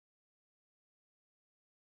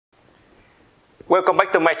Welcome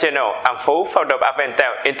back to my channel. I'm Phú, founder of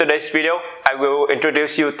Aventel. In today's video, I will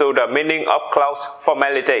introduce you to the meaning of clause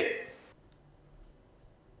formality.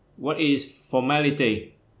 What is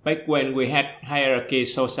formality? Back when we had hierarchy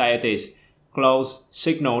societies, clause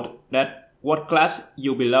signaled that what class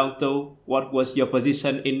you belong to, what was your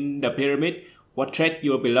position in the pyramid, what trade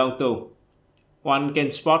you belong to. One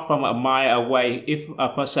can spot from a mile away if a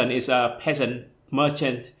person is a peasant,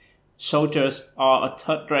 merchant, soldiers, or a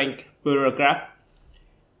third-rank bureaucrat.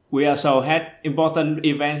 We also had important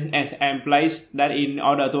events and places that in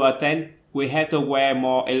order to attend, we had to wear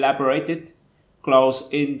more elaborated clothes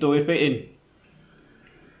to fit in.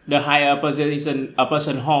 The higher position a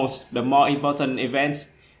person holds, the more important events,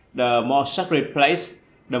 the more sacred place,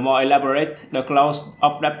 the more elaborate the clothes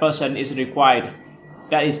of that person is required.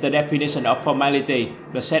 That is the definition of formality,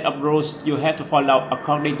 the set of rules you have to follow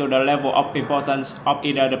according to the level of importance of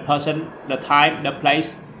either the person, the time, the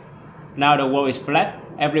place. Now the world is flat,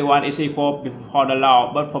 everyone is equal before the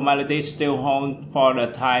law, but formality still hold for the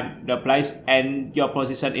time, the place, and your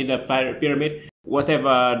position in the pyramid,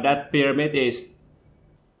 whatever that pyramid is.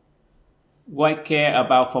 Why care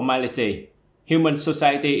about formality? Human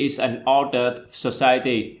society is an ordered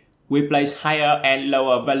society. We place higher and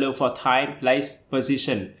lower value for time, place,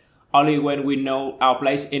 position. Only when we know our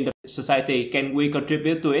place in the society can we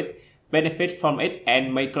contribute to it, benefit from it,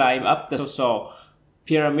 and may climb up the social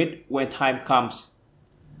pyramid when time comes.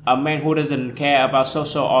 A man who doesn't care about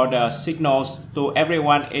social order signals to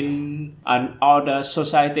everyone in an ordered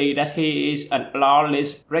society that he is a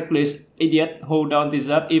lawless, reckless idiot who don't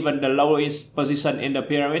deserve even the lowest position in the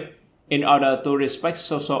pyramid. In order to respect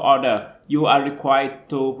social order, you are required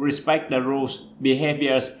to respect the rules,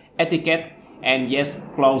 behaviors, etiquette, and yes,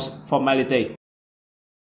 clause formality.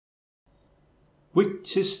 Which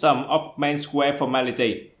system of menswear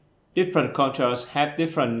formality? Different cultures have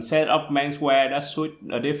different set of menswear that suit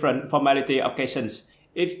the different formality occasions.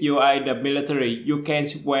 If you are in the military, you can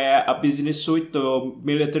wear a business suit to a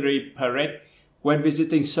military parade. When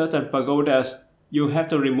visiting certain pagodas, you have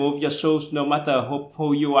to remove your shoes no matter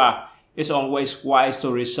who you are. It's always wise to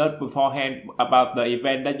research beforehand about the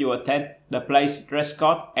event that you attend, the place, dress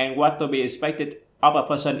code, and what to be expected of a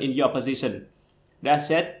person in your position. That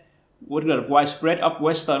said, with the widespread of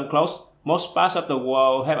Western clothes, most parts of the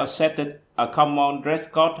world have accepted a common dress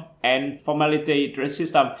code and formality dress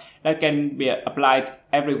system that can be applied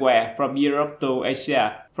everywhere from Europe to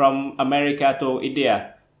Asia, from America to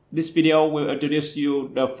India. This video will introduce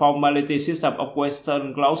you the formality system of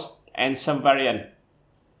Western clothes and some variant.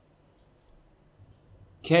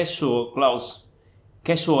 Casual clothes.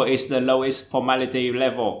 Casual is the lowest formality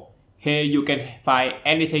level. Here you can find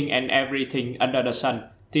anything and everything under the sun.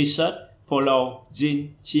 T-shirt, polo,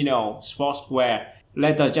 jeans, chino, sportswear,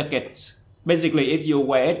 leather jackets. Basically, if you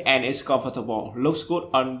wear it and it's comfortable, looks good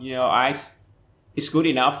on your eyes, it's good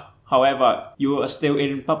enough. However, you are still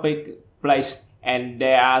in public place and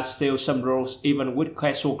there are still some rules. Even with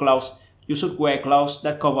casual clothes, you should wear clothes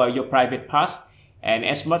that cover your private parts and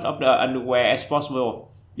as much of the underwear as possible.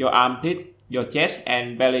 Your armpit, your chest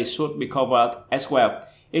and belly should be covered as well.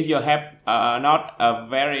 If you have not a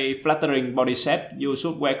very flattering body shape, you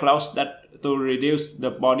should wear clothes that to reduce the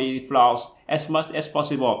body flaws as much as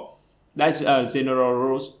possible. That's a general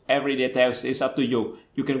rule. Every detail is up to you.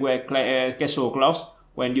 You can wear casual clothes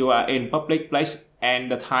when you are in public place and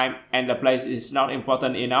the time and the place is not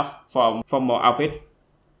important enough for formal outfit.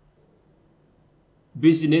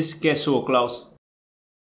 Business casual clothes.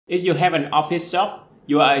 If you have an office job,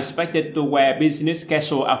 you are expected to wear business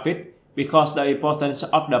casual outfit. Because the importance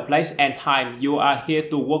of the place and time, you are here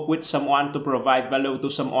to work with someone to provide value to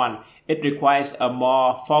someone. It requires a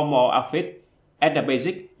more formal outfit. At the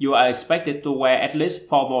basic, you are expected to wear at least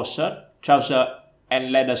formal shirt, trousers,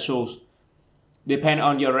 and leather shoes. Depending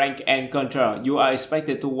on your rank and culture, you are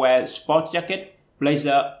expected to wear sport jacket,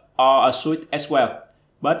 blazer, or a suit as well.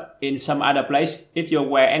 But in some other place, if you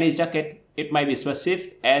wear any jacket, it might be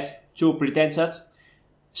perceived as too pretentious.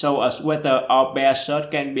 So a sweater or bare shirt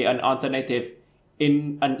can be an alternative.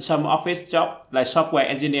 In some office jobs, like software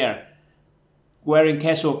engineer, wearing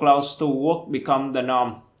casual clothes to work becomes the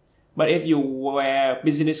norm. But if you wear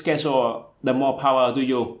business casual, the more power to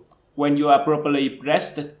you. When you are properly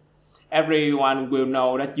dressed, everyone will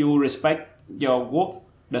know that you respect your work,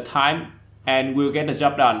 the time, and will get the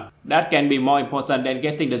job done. That can be more important than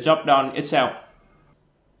getting the job done itself.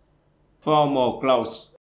 Formal clothes.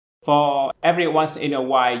 For every once in a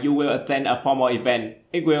while, you will attend a formal event.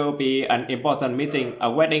 It will be an important meeting,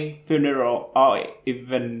 a wedding, funeral, or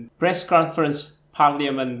even press conference,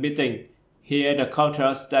 parliament meeting. Here the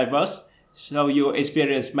cultures diverse. so your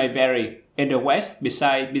experience may vary. In the West,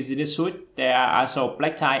 besides business suit, there are also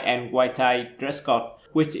black tie and white tie dress code,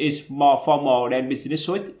 which is more formal than business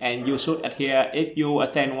suit, and you should adhere if you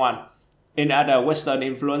attend one. In other Western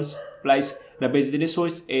influenced places, the business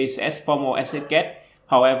suit is as formal as it gets.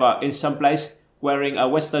 However, in some places, wearing a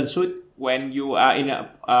Western suit when you are in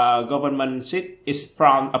a government seat is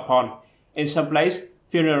frowned upon. In some places,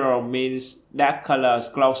 funeral means dark color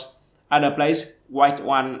clothes. Other places, white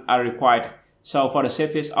ones are required. So for the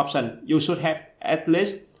safest option, you should have at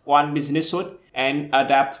least one business suit and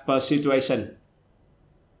adapt per situation.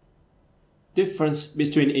 Difference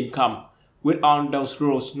between income. With all those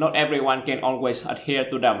rules, not everyone can always adhere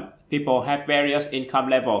to them. People have various income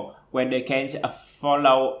levels when they can't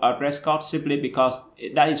follow a dress code simply because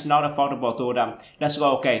that is not affordable to them. That's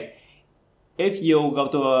okay. If you go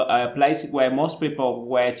to a place where most people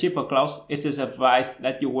wear cheaper clothes, it is advised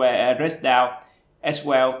that you wear a dress down as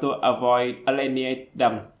well to avoid alienating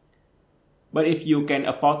them. But if you can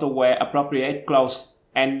afford to wear appropriate clothes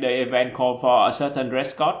and the event calls for a certain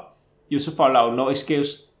dress code, you should follow, no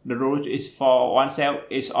excuse. The rule is for oneself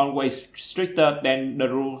is always stricter than the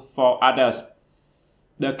rule for others.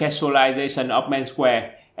 The casualization of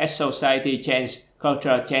menswear. As society changed,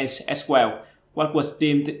 culture changed as well. What was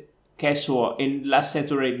deemed casual in last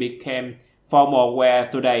century became formal wear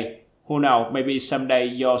today. Who knows, maybe someday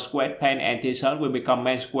your sweatpants and t-shirt will become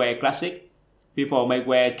menswear classic. People may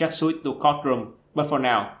wear tracksuit to courtroom, but for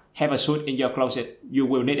now, have a suit in your closet. You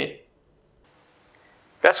will need it.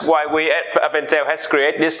 That's why we at Aventel has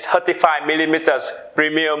created this 35mm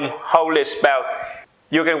premium holeless belt.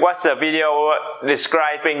 You can watch the video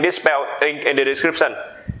describing this belt, link in the description.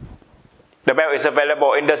 The belt is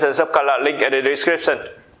available in dozens of color, link in the description.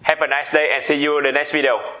 Have a nice day and see you in the next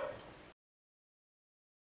video.